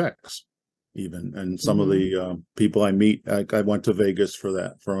about checks even. And some of the people I meet, I went to Vegas for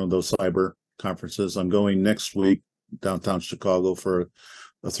one of those cyber conferences. I'm going next week downtown Chicago for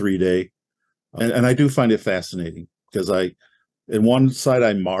a 3-day. And I do find it fascinating, because in one side,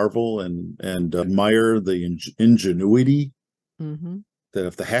 I marvel and admire the ingenuity that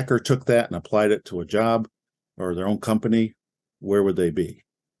if the hacker took that and applied it to a job or their own company, where would they be?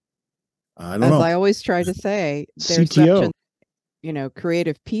 I don't know. As I always try to say, there's CTO.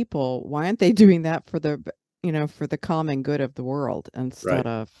 Creative people. Why aren't they doing that for the common good of the world instead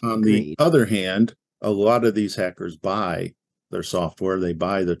of on greed? The other hand, a lot of these hackers buy their software, they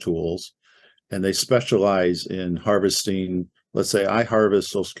buy the tools, and they specialize in harvesting. Let's say I harvest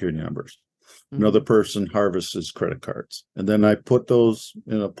Social Security numbers. Another person harvests credit cards. And then I put those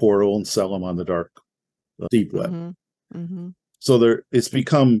in a portal and sell them on the deep web. So it's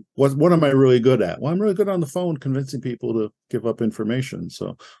become, what am I really good at? Well, I'm really good on the phone, convincing people to give up information.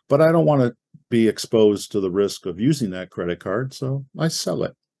 But I don't want to be exposed to the risk of using that credit card, so I sell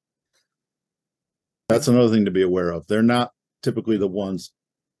it. That's another thing to be aware of. They're not typically the ones,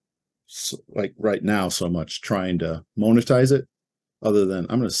 like right now, so much trying to monetize it, other than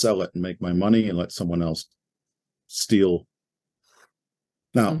I'm going to sell it and make my money and let someone else steal.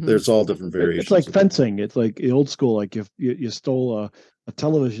 Now, there's all different variations. It's like fencing. It's like the old school, like if you stole a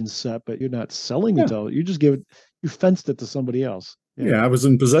television set, but you're not selling the television. You just you fenced it to somebody else. Yeah, I was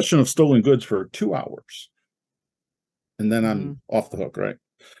in possession of stolen goods for 2 hours. And then I'm off the hook, right?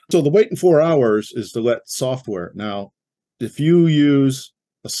 So the waiting 4 hours is to let software. Now, if you use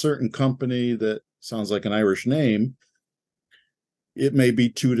a certain company that sounds like an Irish name, it may be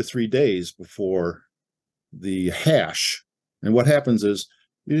 2 to 3 days before the hash. And what happens is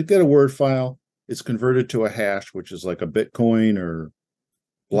you get a Word file, it's converted to a hash, which is like a Bitcoin or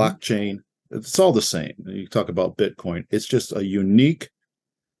blockchain. It's all the same. You talk about Bitcoin. It's just a unique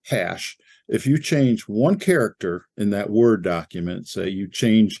hash. If you change one character in that Word document, say you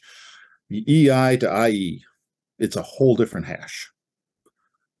change the EI to IE, it's a whole different hash.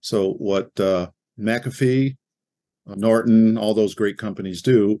 So what McAfee, Norton, all those great companies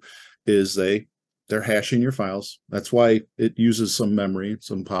do is they're hashing your files. That's why it uses some memory,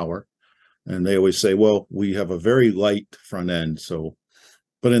 some power. And they always say, well, we have a very light front end. So,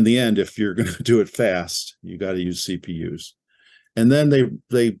 but in the end, if you're going to do it fast, you got to use CPUs. And then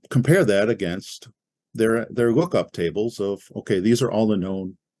they compare that against their lookup tables of, okay, these are all the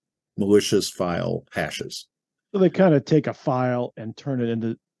known malicious file hashes. So they kind of take a file and turn it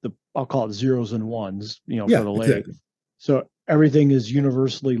into I'll call it zeros and ones, for the lake. Exactly. So everything is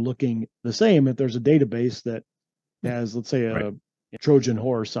universally looking the same. If there's a database that has, let's say, a Trojan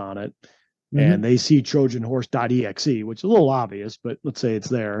horse on it, and they see Trojan horse.exe, which is a little obvious, but let's say it's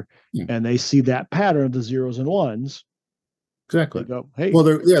there, and they see that pattern of the zeros and ones. Exactly. They go, hey. Well,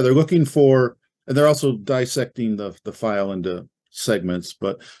 they're looking for, and they're also dissecting the file into segments.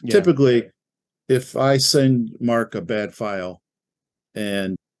 But typically, if I send Mark a bad file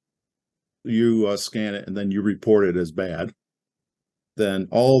and you scan it and then you report it as bad, then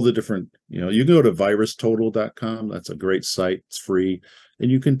all the different, you can go to virustotal.com. That's a great site. It's free. And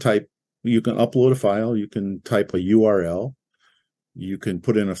you can upload a file. You can type a URL. You can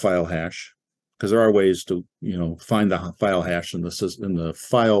put in a file hash, because there are ways to, find the file hash in the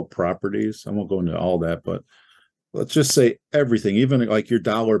file properties. I won't go into all that, but let's just say everything, even like your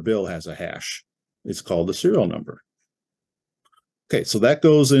dollar bill has a hash. It's called the serial number. Okay, so that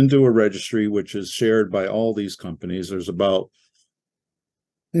goes into a registry, which is shared by all these companies. There's about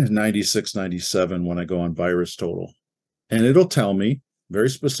 96, 97 when I go on VirusTotal. And it'll tell me very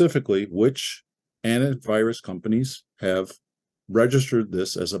specifically which antivirus companies have registered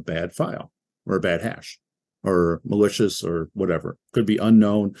this as a bad file or a bad hash or malicious or whatever. Could be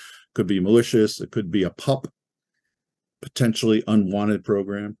unknown, could be malicious, it could be a PUP, potentially unwanted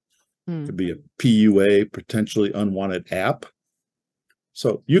program. Could be a PUA, potentially unwanted app.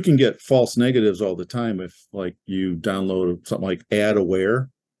 So you can get false negatives all the time if, like, you download something like AdAware.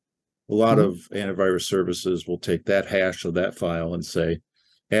 A lot of antivirus services will take that hash of that file and say,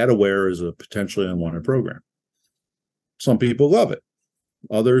 AdAware is a potentially unwanted program. Some people love it.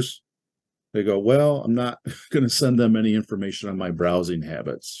 Others, they go, well, I'm not going to send them any information on my browsing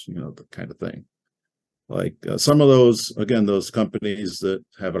habits, the kind of thing. Like some of those, again, those companies that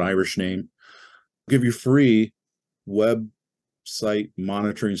have an Irish name give you free website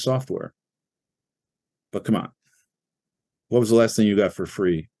monitoring software. But come on, what was the last thing you got for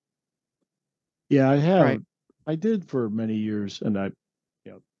free? Yeah, I have. Right. I did for many years, and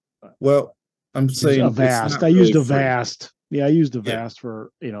well, I'm saying Avast. I used Avast. Yeah, I used Avast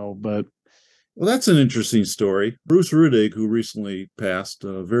for, but. Well, that's an interesting story. Bruce Rudig, who recently passed,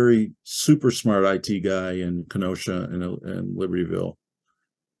 a very super smart IT guy in Kenosha and Libertyville,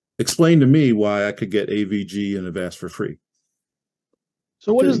 explained to me why I could get AVG and Avast for free.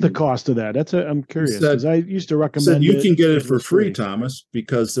 So what is the cost of that? I'm curious, because I used to recommend you can get it for free, Thomas,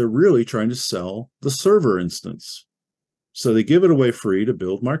 because they're really trying to sell the server instance. So they give it away free to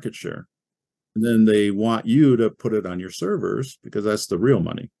build market share. And then they want you to put it on your servers because that's the real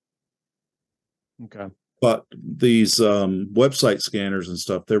money. Okay. But these website scanners and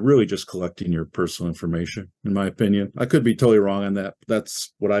stuff, they're really just collecting your personal information, in my opinion. I could be totally wrong on that, but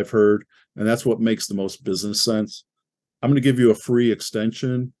that's what I've heard. And that's what makes the most business sense. I'm going to give you a free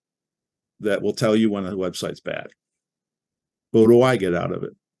extension that will tell you when a website's bad. What do I get out of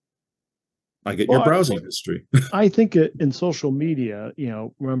it? I get your browsing history. I think in social media,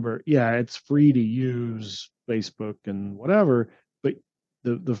 remember, it's free to use Facebook and whatever, but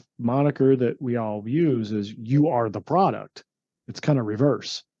the moniker that we all use is you are the product. It's kind of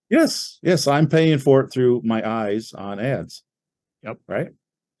reverse. Yes. I'm paying for it through my eyes on ads. Yep.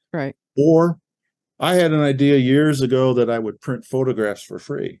 Right. Or I had an idea years ago that I would print photographs for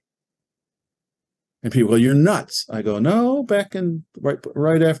free. And people go, you're nuts. I go, no, back in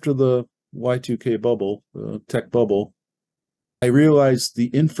right after the Y2K bubble, the tech bubble, I realized the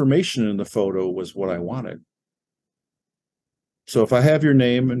information in the photo was what I wanted. So if I have your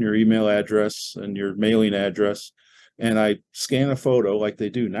name and your email address and your mailing address, and I scan a photo like they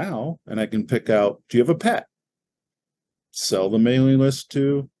do now, and I can pick out, do you have a pet? Sell the mailing list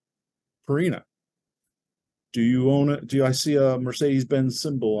to Purina. Do you own it? I see a Mercedes-Benz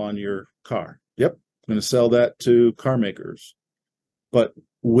symbol on your car? Yep. I'm going to sell that to car makers. But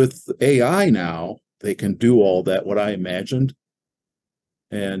with AI now, they can do all that, what I imagined.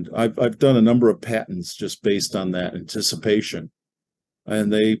 And I've done a number of patents just based on that anticipation.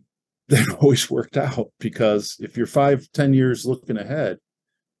 And they that always worked out, because if you're 5-10 years looking ahead,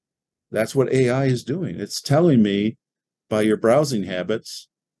 that's what AI is doing. It's telling me by your browsing habits,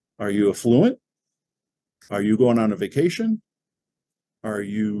 are you affluent? Are you going on a vacation? Are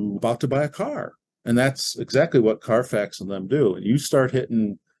you about to buy a car? And that's exactly what Carfax and them do. And you start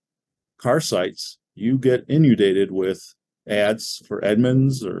hitting car sites, you get inundated with ads for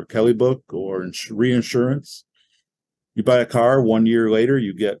Edmunds or Kelly Book or reinsurance. You buy a car, 1 year later,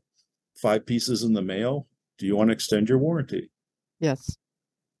 you get 5 pieces in the mail. Do you want to extend your warranty? Yes,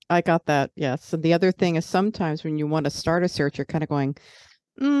 I got that. Yes. And the other thing is sometimes when you want to start a search, you're kind of going,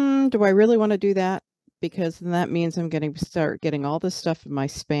 do I really want to do that? Because then that means I'm going to start getting all this stuff in my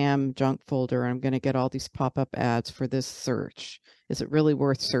spam junk folder. I'm going to get all these pop-up ads for this search. Is it really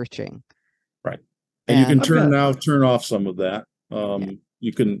worth searching? Right. And you can Okay. turn off some of that.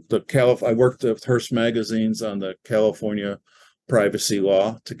 You can, I worked with Hearst magazines on the California privacy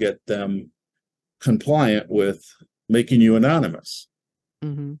law to get them compliant with making you anonymous.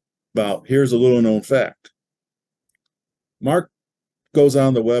 Mm-hmm. About, here's a little known fact. Mark goes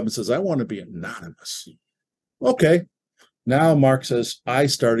on the web and says, I want to be anonymous. Okay. Now Mark says, I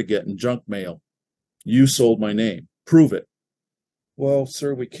started getting junk mail. You sold my name. Prove it. Well,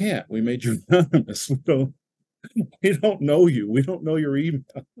 sir, we can't. We made you anonymous. We don't know you. We don't know your email.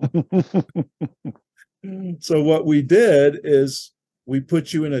 So what we did is we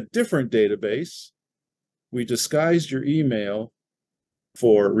put you in a different database. We disguised your email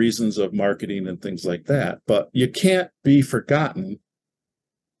for reasons of marketing and things like that. But you can't be forgotten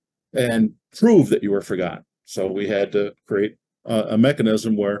and prove that you were forgotten. So we had to create a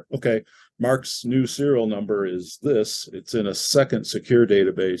mechanism where, okay, Mark's new serial number is this. It's in a second secure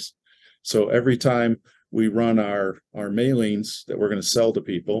database. So every time we run our mailings that we're going to sell to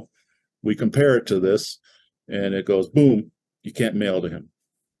people, we compare it to this, and it goes, boom, you can't mail to him.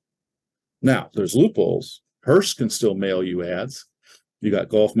 Now, there's loopholes. Hearst can still mail you ads. You got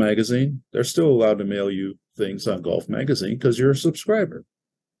Golf Magazine. They're still allowed to mail you things on Golf Magazine because you're a subscriber.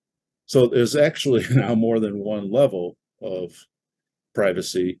 So there's actually now more than one level of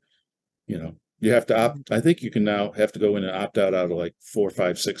privacy. You have to opt. I think you can now have to go in and opt out of like 4,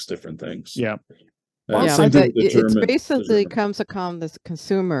 5, 6 different things. Yeah. And Yeah, same thing but with it's basically the comes upon the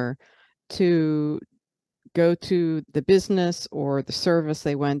consumer to go to the business or the service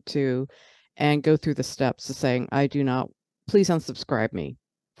they went to and go through the steps of saying, I do not, please unsubscribe me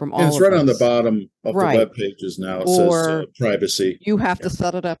from all and it's of right on the those. bottom of the Right. web pages now. It Or says privacy. you have Yeah. to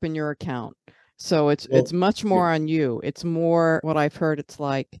set it up in your account. So it's Well, much more on you. It's more what I've heard. It's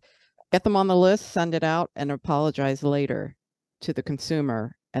like, get them on the list, send it out, and apologize later to the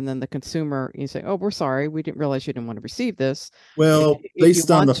consumer. And then the consumer, you say, oh, we're sorry. We didn't realize you didn't want to receive this. Well, If you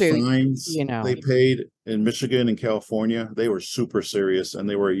based on want the to, fines they paid in Michigan and California, they were super serious, and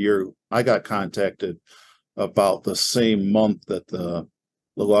they were a year. I got contacted about the same month that the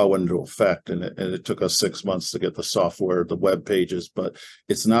law went into effect, and it took us 6 months to get the software, the web pages, but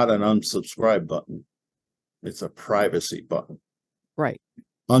it's not an unsubscribe button. It's a privacy button. right.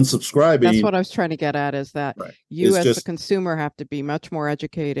 Unsubscribing. That's what I was trying to get at, is that right. you It's as the consumer have to be much more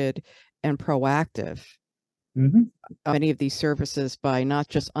educated and proactive on any of these services by not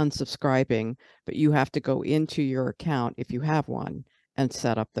just unsubscribing, but you have to go into your account if you have one and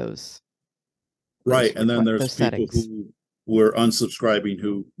set up those. Right. And then there's people settings. who were unsubscribing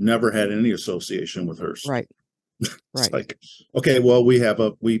who never had any association with Hearst. Right. It's right. like, okay, well,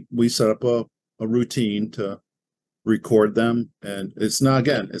 we set up a routine to record them, and it's not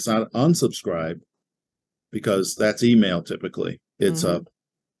unsubscribe, because that's email typically. It's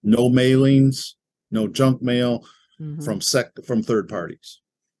no mailings, no junk mail from third parties.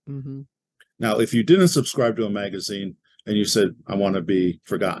 Now, if you didn't subscribe to a magazine and you said, I want to be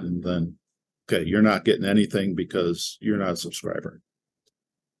forgotten, then okay, you're not getting anything because you're not a subscriber.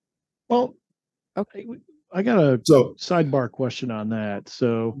 Well, okay, I got a sidebar question on that.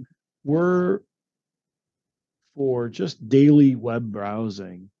 So for just daily web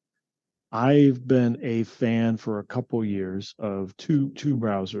browsing, I've been a fan for a couple years of two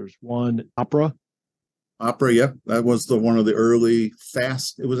browsers. One, Opera. Opera, yeah, that was one of the early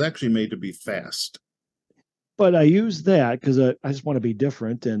fast. It was actually made to be fast. But I use that because I just want to be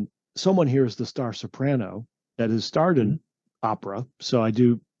different. And someone here is the star soprano that has started Opera, so I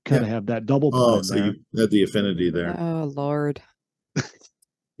do kind of have that double play so there. you had the affinity there. Oh Lord.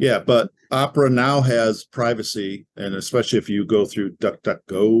 Yeah, but Opera now has privacy, and especially if you go through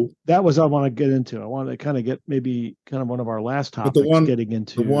DuckDuckGo. That was what I want to get into. I want to kind of get maybe kind of one of our last topics, getting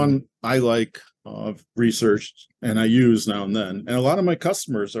into the one I like, researched and I use now and then. And a lot of my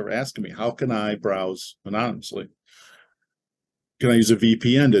customers are asking me, how can I browse anonymously? Can I use a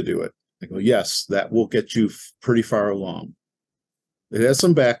VPN to do it? I go, yes, that will get you pretty far along. It has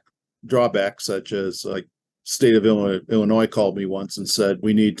some drawbacks, such as like state of Illinois called me once and said,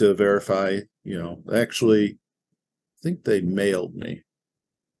 we need to verify, actually, I think they mailed me.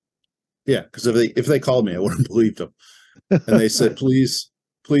 Yeah, because if they called me, I wouldn't believe them. And they said, please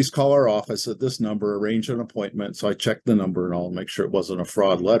call our office at this number, arrange an appointment. So I checked the number and all, make sure it wasn't a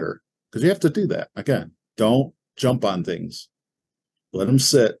fraud letter, because you have to do that. Again, don't jump on things. Let them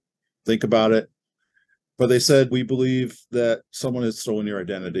sit, think about it. But they said, we believe that someone has stolen your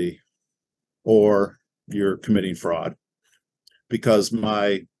identity or you're committing fraud, because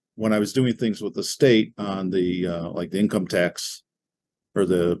when I was doing things with the state on the like the income tax or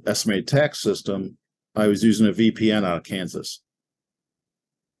the estimated tax system, I was using a VPN out of Kansas.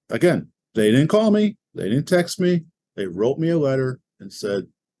 Again, they didn't call me, they didn't text me, they wrote me a letter and said,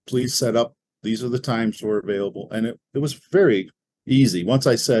 please set up, these are the times we're available. And it was very easy. Once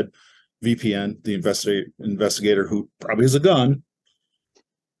I said VPN, the investigator, who probably has a gun,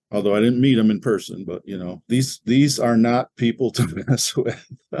 although I didn't meet him in person, but these are not people to mess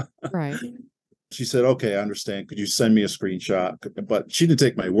with. Right. She said, okay, I understand. Could you send me a screenshot? But she didn't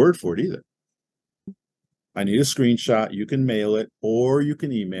take my word for it either. I need a screenshot. You can mail it or you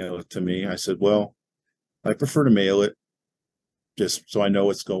can email it to me. I said, well, I prefer to mail it just so I know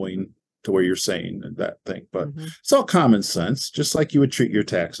it's going to where you're saying that thing. But it's all common sense, just like you would treat your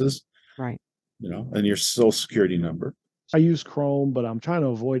taxes. Right. And your social security number. I use Chrome, but I'm trying to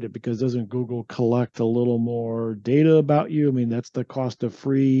avoid it because doesn't Google collect a little more data about you? I mean, that's the cost of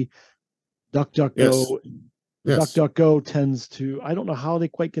free. DuckDuckGo. Yes. DuckDuckGo tends to, I don't know how they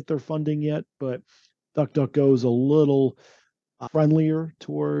quite get their funding yet, but DuckDuckGo is a little friendlier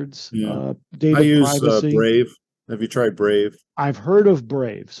towards data privacy. I use Brave. Have you tried Brave? I've heard of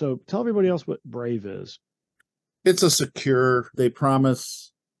Brave. So tell everybody else what Brave is. It's a secure, they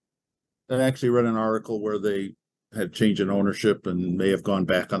promise. I actually read an article where they had change in ownership and may have gone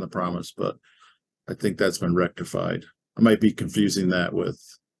back on the promise, but I think that's been rectified. I might be confusing that with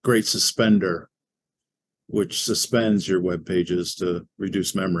Great Suspender, which suspends your web pages to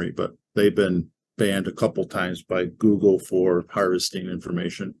reduce memory, but they've been banned a couple times by Google for harvesting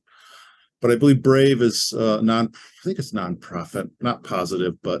information. But I believe Brave is I think it's nonprofit, not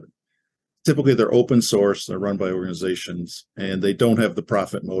positive, but typically they're open source, they're run by organizations, and they don't have the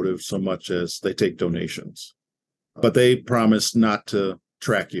profit motive so much as they take donations. But they promise not to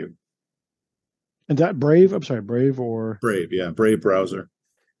track you. And that Brave, I'm sorry, Brave or? Brave, yeah, Brave browser.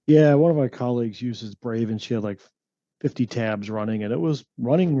 Yeah, one of my colleagues uses Brave and she had like 50 tabs running and it was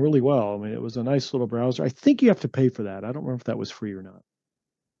running really well. I mean, it was a nice little browser. I think you have to pay for that. I don't remember if that was free or not.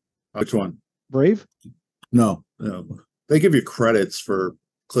 Which one? Brave? No. They give you credits for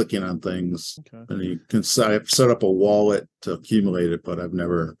clicking on things, and you can set up a wallet to accumulate it, but I've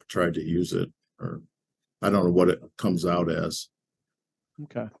never tried to use it, or I don't know what it comes out as.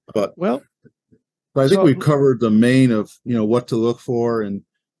 Okay. But well, I think we've covered the main of what to look for, and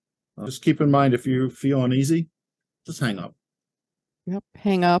just keep in mind, if you feel uneasy, just hang up. Yep,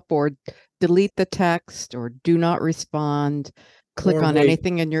 hang up or delete the text or do not respond. Click on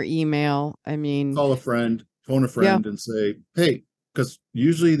anything in your email. I mean, call a friend, phone a friend, and say, hey, because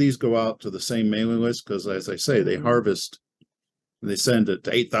usually these go out to the same mailing list, because as I say, they harvest and they send it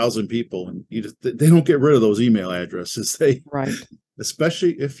to 8,000 people, and they don't get rid of those email addresses.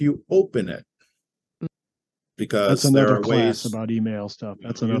 Especially if you open it, because that's there are class ways about email stuff.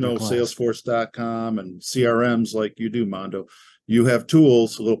 That's another class. Salesforce.com and CRMs like you do, Mondo. You have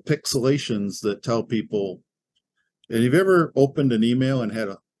tools, little pixelations that tell people. And have you ever opened an email and had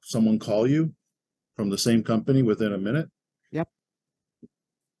someone call you from the same company within a minute? Yep.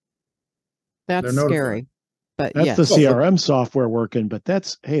 That's scary. But that's the CRM software working, but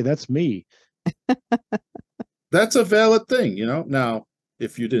that's me. That's a valid thing, Now,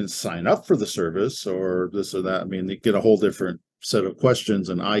 if you didn't sign up for the service or this or that, I mean, you get a whole different set of questions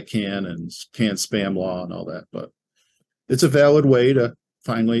and ICANN and can spam law and all that. But it's a valid way to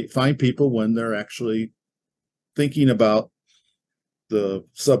finally find people when they're actually thinking about the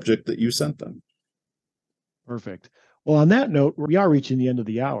subject that you sent them. Perfect. Well, on that note, we are reaching the end of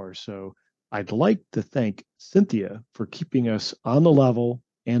the hour. So I'd like to thank Cynthia for keeping us on the level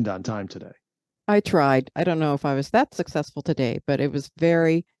and on time today. I tried. I don't know if I was that successful today, but it was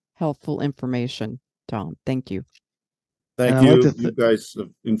very helpful information, Tom. Thank you. Thank you. You guys have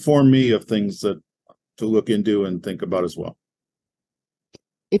informed me of things to look into and think about as well.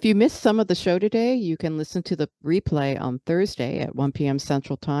 If you missed some of the show today, you can listen to the replay on Thursday at 1 p.m.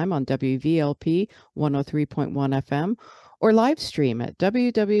 Central Time on WVLP 103.1 FM, or live stream at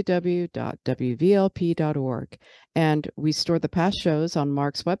www.wvlp.org. And we store the past shows on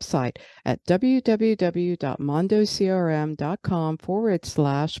Mark's website at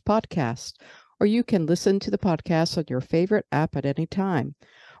www.mondocrm.com/podcast, or you can listen to the podcast on your favorite app at any time.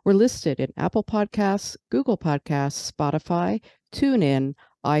 We're listed in Apple Podcasts, Google Podcasts, Spotify, TuneIn,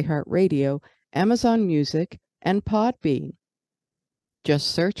 iHeartRadio, Amazon Music, and Podbean.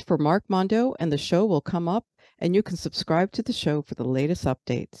 Just search for Mark Mondo and the show will come up, and you can subscribe to the show for the latest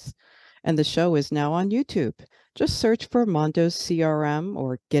updates. And the show is now on YouTube. Just search for Mondo's CRM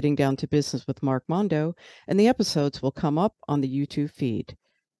or Getting Down to Business with Mark Mondo, and the episodes will come up on the YouTube feed.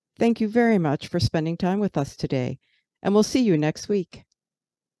 Thank you very much for spending time with us today, and we'll see you next week.